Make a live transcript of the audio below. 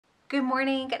Good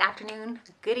morning, good afternoon,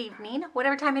 good evening,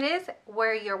 whatever time it is,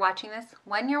 where you're watching this,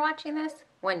 when you're watching this,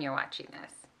 when you're watching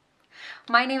this.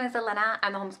 My name is Elena.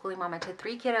 I'm the homeschooling mama to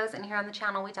 3 kiddos, and here on the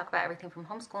channel we talk about everything from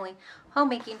homeschooling,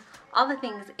 homemaking, all the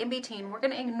things in between. We're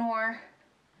going to ignore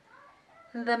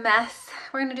the mess.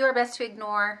 We're going to do our best to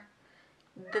ignore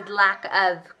the lack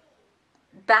of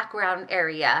background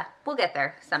area. We'll get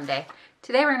there someday.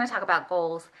 Today we're going to talk about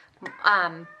goals.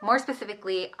 More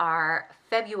specifically, our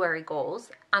February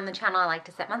goals. On the channel, I like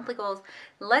to set monthly goals.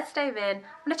 Let's dive in. I'm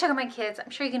going to check on my kids.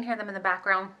 I'm sure you can hear them in the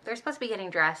background. They're supposed to be getting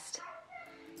dressed.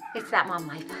 It's that mom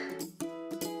life.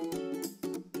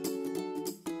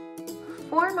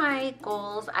 For my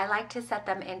goals, I like to set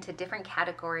them into different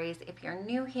categories. If you're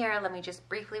new here, let me just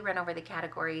briefly run over the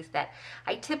categories that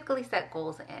I typically set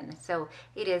goals in. So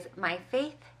it is my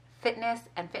faith, fitness,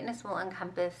 and fitness will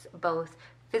encompass both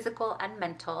physical and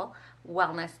mental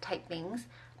wellness type things,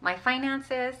 my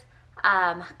finances,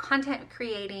 content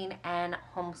creating, and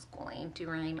homeschooling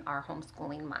during our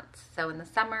homeschooling months. So in the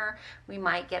summer, we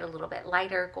might get a little bit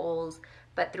lighter goals,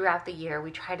 but throughout the year, we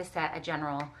try to set a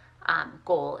general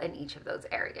goal in each of those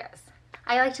areas.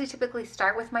 I like to typically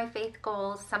start with my faith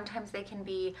goals. Sometimes they can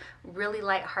be really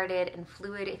lighthearted and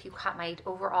fluid. If you caught my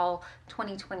overall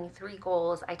 2023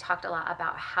 goals, I talked a lot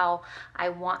about how I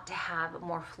want to have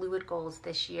more fluid goals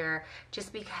this year,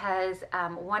 just because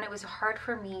one, it was hard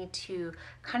for me to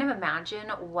kind of imagine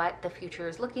what the future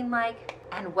is looking like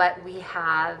and what we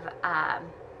have,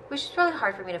 which is really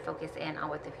hard for me to focus in on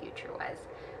what the future was.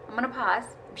 I'm gonna pause.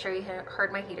 I'm sure you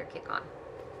heard my heater kick on.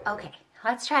 Okay.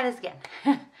 Let's try this again.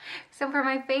 So for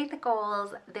my faith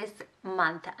goals this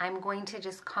month, I'm going to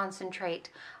just concentrate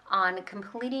on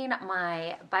completing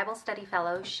my Bible study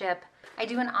fellowship. I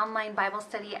do an online Bible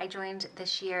study I joined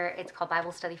this year. It's called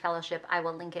Bible Study Fellowship. I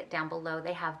will link it down below.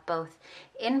 They have both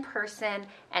in-person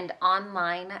and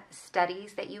online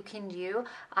studies that you can do.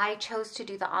 I chose to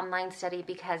do the online study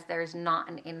because there's not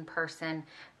an in-person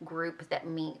group that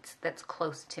meets that's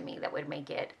close to me that would make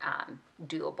it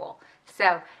doable.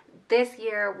 So this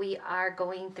year we are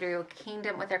going through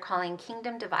what they're calling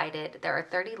Kingdom Divided. There are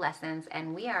 30 lessons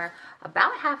and we are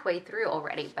about halfway through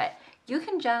already, but you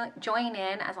can join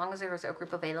in as long as there's a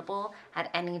group available at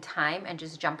any time and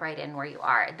just jump right in where you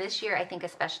are. This year, I think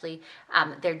especially,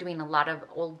 they're doing a lot of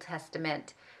Old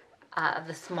Testament,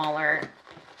 the smaller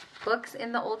books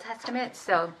in the Old Testament.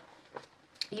 So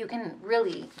you can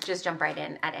really just jump right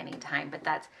in at any time, but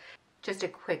that's just a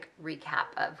quick recap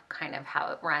of kind of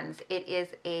how it runs. It is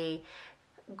a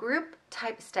group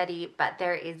type study, but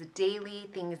there is daily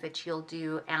things that you'll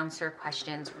do, answer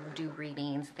questions, do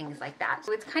readings, things like that.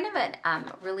 So it's kind of a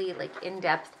really like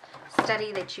in-depth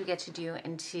study that you get to do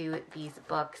into these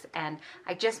books, and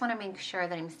I just want to make sure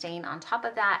that I'm staying on top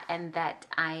of that and that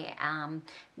I am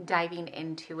diving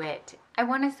into it. I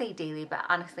want to say daily, but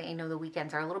honestly I know the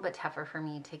weekends are a little bit tougher for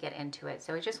me to get into it,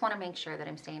 so I just want to make sure that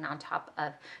I'm staying on top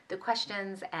of the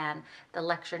questions and the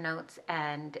lecture notes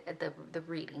and the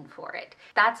reading for it.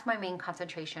 That's my main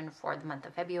concentration for the month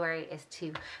of February, is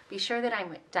to be sure that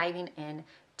I'm diving in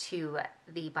to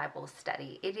the Bible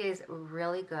study. It is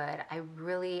really good.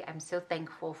 I'm so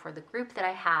thankful for the group that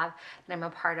I have and I'm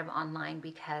a part of online,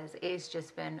 because it has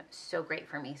just been so great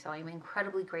for me. So I'm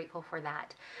incredibly grateful for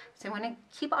that. So I'm going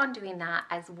to keep on doing that,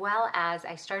 as well as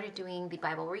I started doing the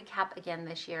Bible recap again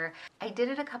this year. I did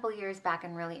it a couple years back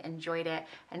and really enjoyed it,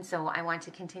 and so I want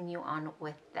to continue on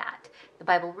with that. The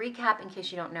Bible recap, in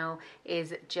case you don't know,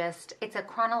 is just, it's a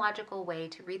chronological way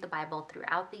to read the Bible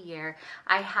throughout the year.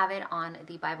 I have it on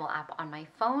the Bible app on my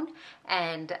phone,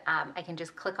 and I can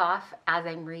just click off as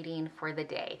I'm reading for the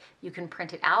day. You can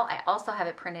print it out. I also have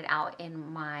it printed out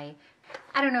in my,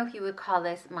 I don't know if you would call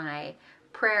this my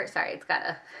prayer, sorry, it's got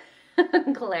a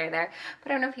glare there,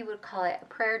 but I don't know if you would call it a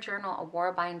prayer journal, a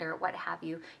war binder, what have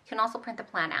you. You can also print the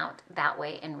plan out that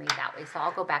way and read that way. So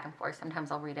I'll go back and forth.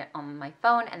 Sometimes I'll read it on my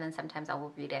phone, and then sometimes I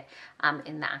will read it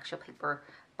in the actual paper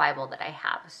Bible that I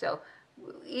have. So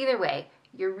either way,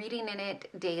 you're reading in it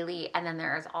daily, and then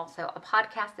there is also a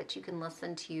podcast that you can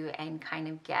listen to and kind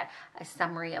of get a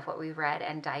summary of what we've read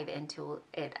and dive into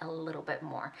it a little bit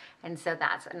more. And so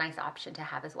that's a nice option to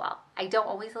have as well. I don't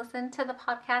always listen to the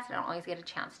podcast. I don't always get a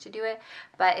chance to do it,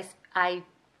 but I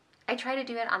try to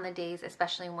do it on the days,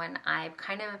 especially when I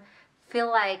kind of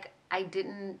feel like I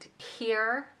didn't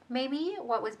hear maybe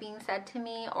what was being said to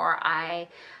me, or I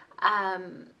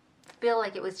feel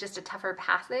like it was just a tougher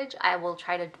passage. I will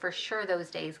try to, for sure, those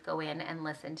days go in and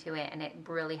listen to it, and it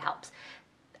really helps.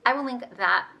 I will link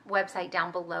that website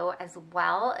down below as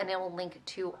well, and it will link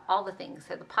to all the things.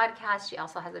 So the podcast, she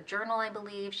also has a journal, I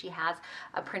believe. She has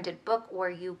a printed book where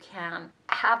you can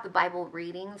have the Bible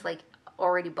readings, like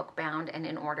already book bound and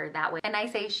in order that way. And I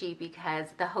say she because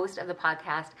the host of the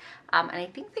podcast, and I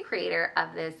think the creator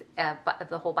of this, of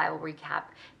the whole Bible recap,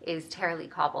 is Tara Lee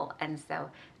Cobble. And so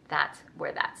that's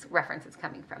where that reference is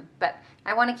coming from. But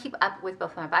I want to keep up with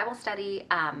both my Bible study,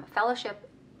 fellowship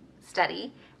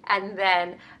study, and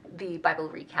then the Bible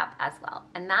recap as well.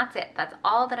 And that's it. That's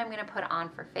all that I'm going to put on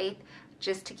for Faith,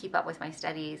 just to keep up with my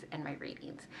studies and my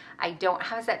readings. I don't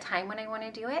have a set time when I want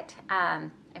to do it.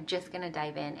 I'm just going to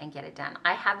dive in and get it done.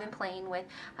 I have been playing with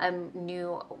a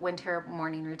new winter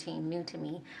morning routine, new to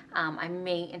me. I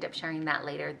may end up sharing that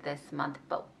later this month,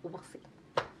 but we'll see.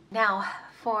 Now,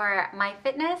 for my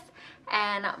fitness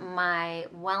and my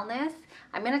wellness,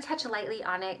 I'm going to touch lightly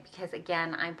on it because,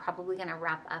 again, I'm probably going to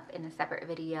wrap up in a separate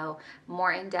video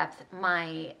more in depth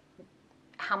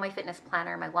how my fitness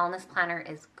planner, my wellness planner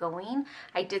is going.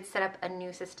 I did set up a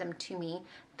new system to me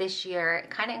this year.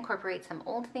 It kind of incorporates some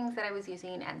old things that I was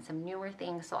using and some newer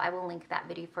things. So I will link that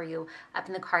video for you up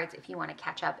in the cards if you want to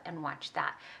catch up and watch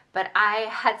that. But I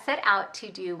had set out to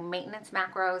do maintenance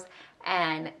macros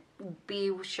and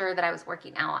be sure that I was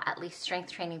working out, at least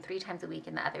strength training 3 times a week,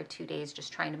 and the other 2 days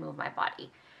just trying to move my body.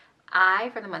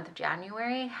 For the month of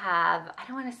January, I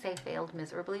don't want to say failed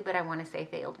miserably, but I want to say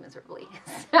failed miserably.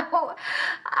 So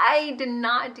I did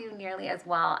not do nearly as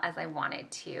well as I wanted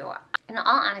to. In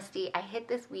all honesty, I hit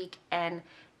this week and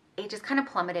it just kind of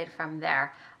plummeted from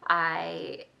there.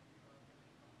 I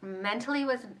mentally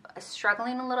was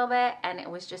struggling a little bit and it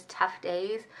was just tough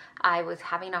days. I was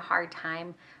having a hard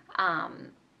time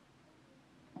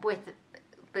with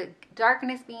the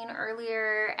darkness being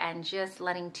earlier and just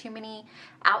letting too many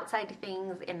outside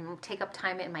things and take up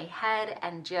time in my head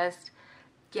and just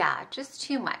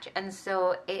too much. And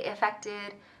so it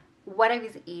affected what I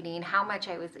was eating, how much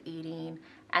I was eating.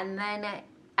 And then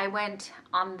I went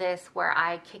on this where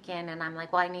I kick in and I'm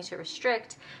like, well, I need to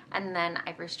restrict. And then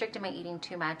I've restricted my eating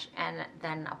too much. And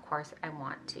then, of course, I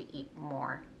want to eat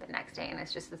more the next day. And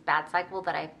it's just this bad cycle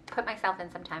that I put myself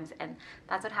in sometimes. And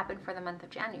that's what happened for the month of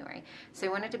January. So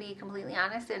I wanted to be completely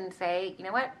honest and say, you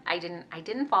know what? I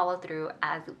didn't follow through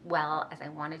as well as I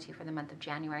wanted to for the month of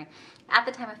January. At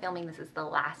the time of filming, this is the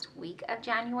last week of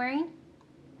January.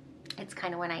 It's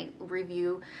kind of when I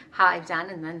review how I've done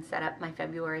and then set up my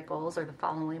February goals or the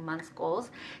following month's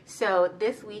goals. So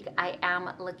this week I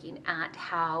am looking at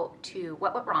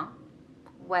what went wrong,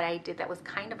 what I did that was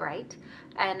kind of right,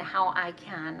 and how I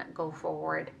can go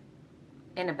forward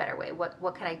in a better way.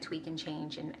 What could I tweak and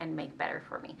change and make better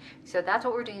for me? So that's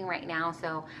what we're doing right now.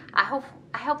 So I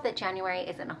hope that January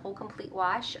isn't a whole complete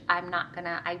wash.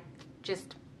 I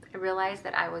realized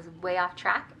that I was way off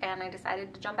track and I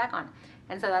decided to jump back on.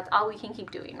 And so that's all we can keep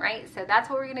doing, right? So that's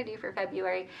what we're going to do for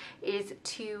February, is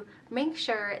to make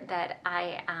sure that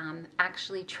I am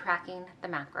actually tracking the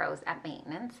macros at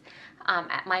maintenance,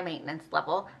 at my maintenance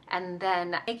level, and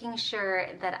then making sure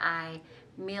that I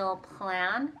meal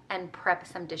plan and prep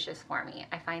some dishes for me.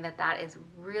 I find that that is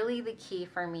really the key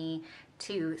for me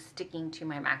to sticking to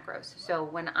my macros. So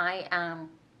when I am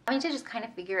having to just kind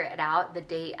of figure it out the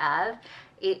day of,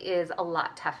 it is a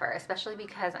lot tougher, especially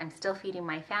because I'm still feeding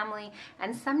my family,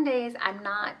 and some days I'm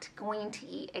not going to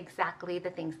eat exactly the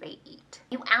things they eat.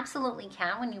 You absolutely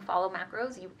can when you follow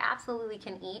macros. You absolutely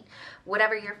can eat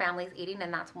whatever your family's eating,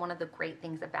 and that's one of the great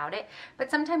things about it. But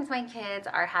sometimes my kids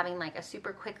are having like a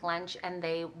super quick lunch and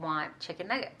they want chicken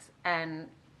nuggets, and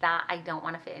that I don't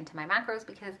want to fit into my macros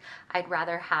because I'd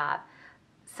rather have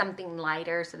something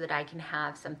lighter so that I can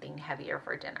have something heavier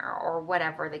for dinner, or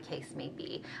whatever the case may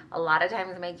be. A lot of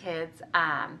times my kids,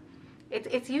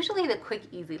 it's usually the quick,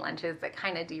 easy lunches that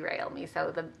kind of derail me.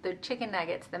 So the chicken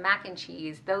nuggets, the mac and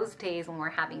cheese, those days when we're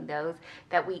having those,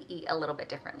 that we eat a little bit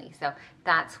differently. So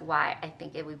that's why I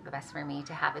think it would be best for me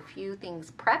to have a few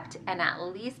things prepped and at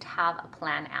least have a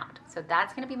plan out. So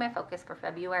that's going to be my focus for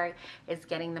February, is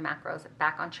getting the macros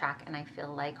back on track. And I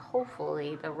feel like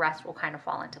hopefully the rest will kind of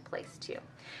fall into place too.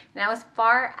 Now, as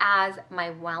far as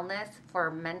my wellness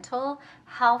for mental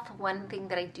health, one thing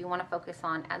that I do want to focus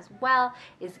on as well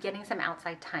is getting some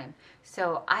outside time.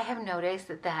 So I have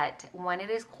noticed that when it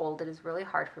is cold, it is really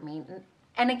hard for me.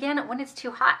 And again, when it's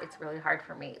too hot, it's really hard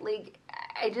for me. Like,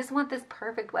 I just want this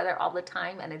perfect weather all the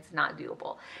time, and it's not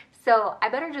doable. So I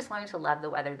better just learn to love the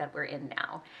weather that we're in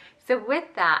now. So with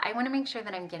that, I want to make sure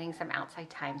that I'm getting some outside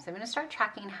time. So I'm going to start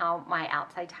tracking how my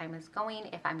outside time is going,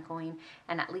 if I'm going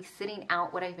and at least sitting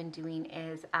out. What I've been doing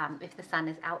is if the sun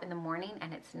is out in the morning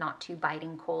and it's not too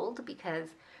biting cold, because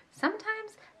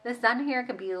sometimes the sun here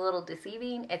can be a little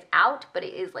deceiving. It's out, but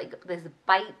it is like this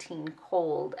biting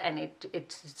cold, and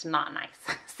it's just not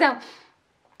nice. So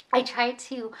I try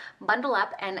to bundle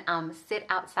up and sit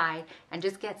outside and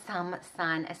just get some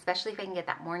sun, especially if I can get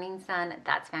that morning sun.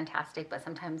 That's fantastic, but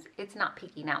sometimes it's not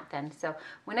peeking out then. So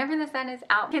whenever the sun is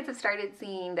out, kids have started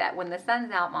seeing that when the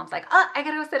sun's out, mom's like, oh, I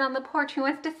gotta go sit on the porch. Who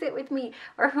wants to sit with me?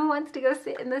 Or who wants to go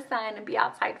sit in the sun and be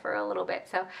outside for a little bit?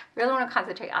 So really want to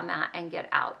concentrate on that and get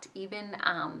out, even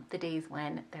the days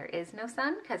when there is no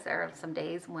sun, because there are some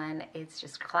days when it's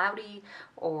just cloudy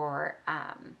or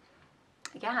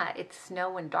yeah, it's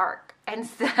snow and dark. And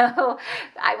so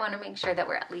I want to make sure that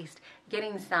we're at least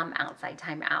getting some outside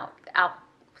time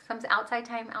some outside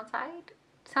time outside,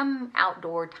 some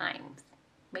outdoor times.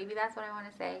 Maybe that's what I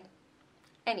want to say.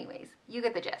 Anyways, you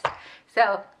get the gist.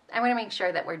 So I want to make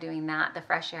sure that we're doing that. The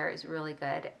fresh air is really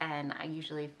good, and I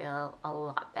usually feel a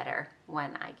lot better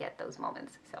when I get those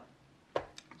moments. So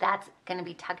that's going to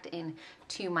be tucked in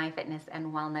to my fitness and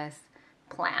wellness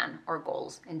plan or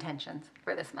goals, intentions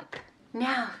for this month.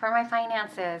 Now for my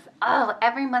finances. Oh,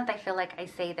 every month I feel like I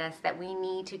say this, that we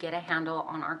need to get a handle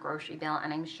on our grocery bill,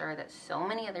 and I'm sure that so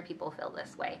many other people feel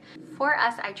this way. For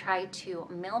us, I try to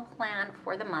meal plan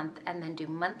for the month and then do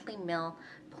monthly meal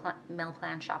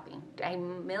plan shopping. I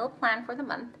meal plan for the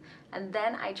month, and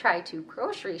then I try to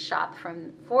grocery shop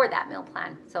for that meal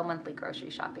plan. So monthly grocery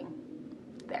shopping.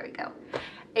 There we go.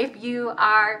 If you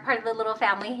are part of the little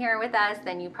family here with us,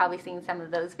 then you've probably seen some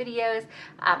of those videos.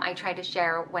 I try to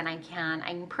share when I can.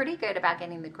 I'm pretty good about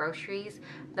getting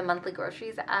the monthly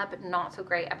groceries up. Not so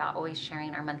great about always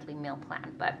sharing our monthly meal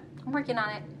plan, but I'm working on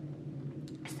it.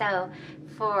 So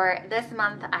for this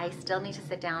month, I still need to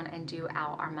sit down and do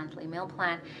out our monthly meal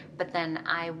plan, but then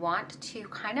I want to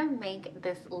kind of make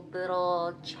this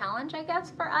little challenge, I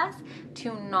guess, for us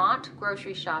to not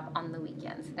grocery shop on the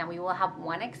weekends. Now we will have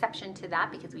one exception to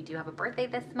that because we do have a birthday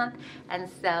this month, and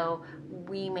so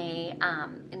we may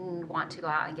want to go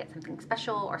out and get something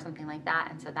special or something like that,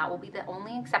 and so that will be the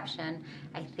only exception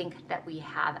I think that we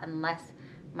have, unless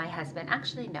my husband,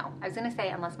 actually no, I was gonna say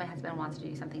unless my husband wants to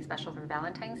do something special for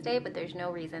Valentine's Day, but there's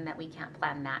no reason that we can't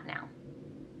plan that now.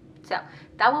 So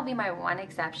that will be my one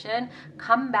exception.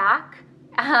 Come back.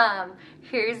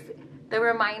 Here's the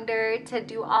reminder to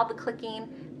do all the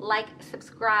clicking, like,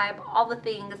 subscribe, all the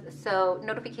things, so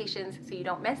notifications so you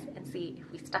don't miss, and see if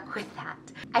we stuck with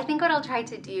that. I think what I'll try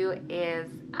to do is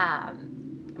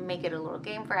make it a little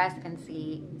game for us and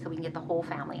see, so we can get the whole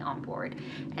family on board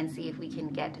and see if we can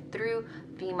get through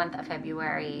the month of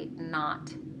February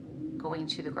not going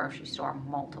to the grocery store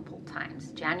multiple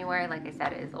times. January, like I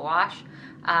said, is a wash.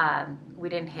 We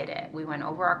didn't hit it. We went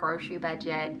over our grocery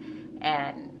budget,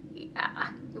 and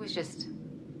it was just,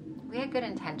 we had good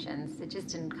intentions. It just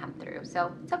didn't come through.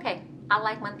 So it's okay. I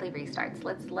like monthly restarts.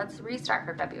 Let's restart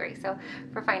for February. So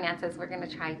for finances, we're going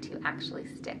to try to actually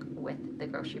stick with the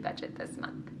grocery budget this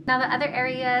month. Now the other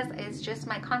areas is just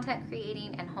my content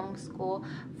creating and homeschool.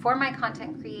 For my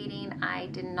content creating, I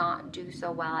did not do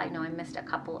so well. I know I missed a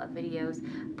couple of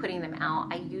videos putting them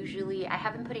out. I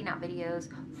have been putting out videos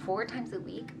 4 times a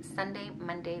week: Sunday,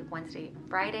 Monday, Wednesday,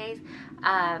 Fridays.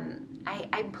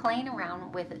 I'm playing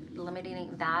around with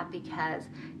limiting that because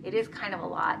it is kind of a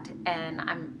lot, and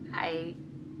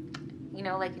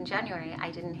like in January, I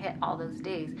didn't hit all those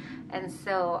days, and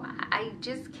so I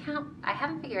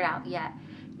haven't figured out yet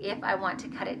if I want to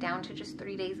cut it down to just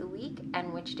 3 days a week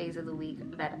and which days of the week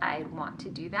that I want to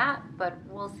do that, but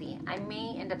we'll see. I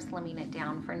may end up slimming it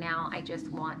down. For now, I just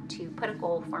want to put a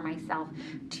goal for myself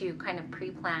to kind of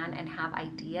pre-plan and have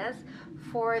ideas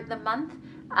for the month,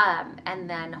 and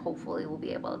then hopefully we'll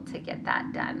be able to get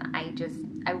that done.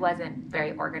 I wasn't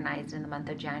very organized in the month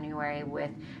of January with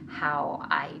how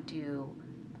I do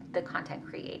the content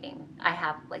creating. I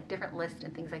have like different lists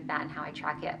and things like that and how I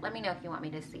track it. Let me know if you want me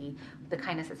to see the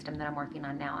kind of system that I'm working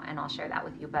on now, and I'll share that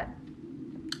with you. But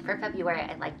for February,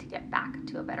 I'd like to get back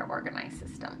to a better organized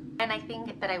system. And I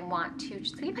think that I want to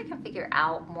see if I can figure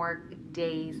out more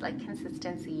days, like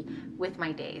consistency with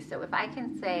my days. So if I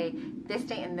can say this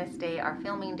day and this day are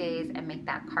filming days and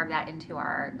carve that into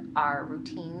our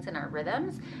routines and our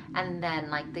rhythms, and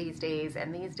then like these days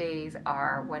and these days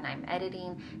are when I'm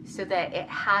editing, so that it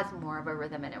has more of a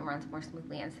rhythm and it runs more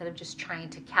smoothly, instead of just trying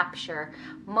to capture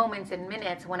moments and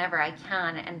minutes whenever I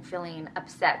can and feeling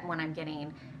upset when I'm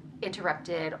getting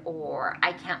interrupted or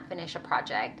I can't finish a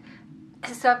project.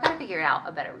 So I've got to figure out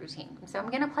a better routine. So I'm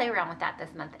going to play around with that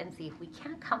this month and see if we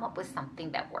can't come up with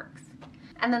something that works.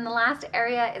 And then the last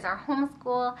area is our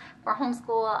homeschool. For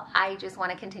homeschool, I just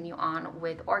want to continue on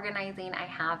with organizing. I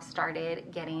have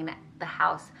started getting the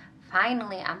house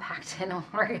finally unpacked and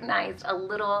organized a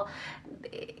little.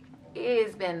 it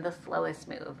has been the slowest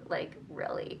move. Like,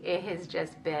 really, it has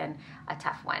just been a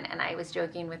tough one. And I was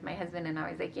joking with my husband, and I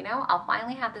was like, you know, I'll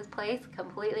finally have this place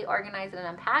completely organized and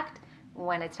unpacked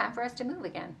when it's time for us to move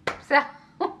again. So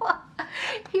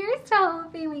here's to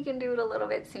hoping we can do it a little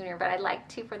bit sooner. But I'd like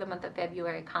to, for the month of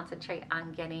February, concentrate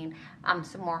on getting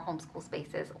some more homeschool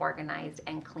spaces organized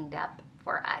and cleaned up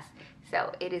for us.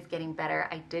 So it is getting better.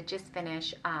 I did just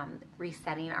finish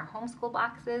resetting our homeschool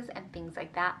boxes and things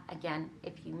like that. Again,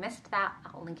 if you missed that,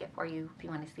 I'll link it for you if you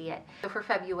want to see it. So for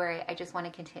February, I just want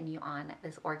to continue on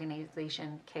this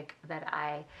organization kick that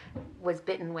I was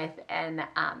bitten with, and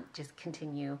just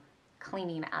continue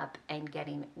cleaning up and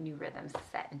getting new rhythms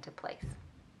set into place.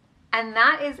 And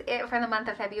that is it for the month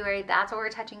of February. That's what we're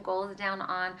touching goals down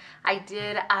on. I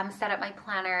did set up my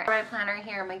planner. For my planner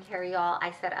here, my carry-all, I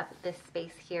set up this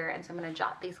space here, and so I'm going to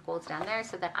jot these goals down there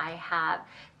so that I have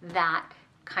that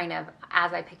kind of,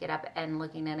 as I pick it up and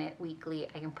looking at it weekly,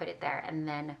 I can put it there, and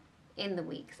then in the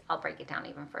weeks, I'll break it down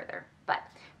even further. But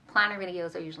planner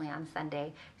videos are usually on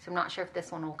Sunday, so I'm not sure if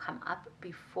this one will come up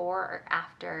before or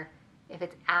after. If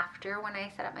it's after when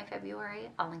I set up my February,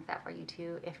 I'll link that for you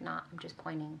too. If not, I'm just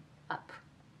pointing up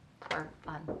for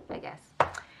fun, I guess.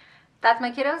 That's my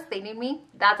kiddos. They need me.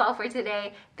 That's all for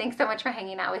today. Thanks so much for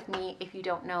hanging out with me. If you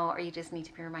don't know, or you just need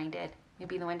to be reminded, you'll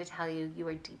be the one to tell you you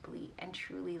are deeply and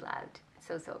truly loved.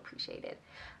 So appreciated.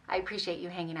 I appreciate you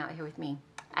hanging out here with me.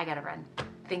 I gotta run.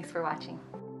 Thanks for watching.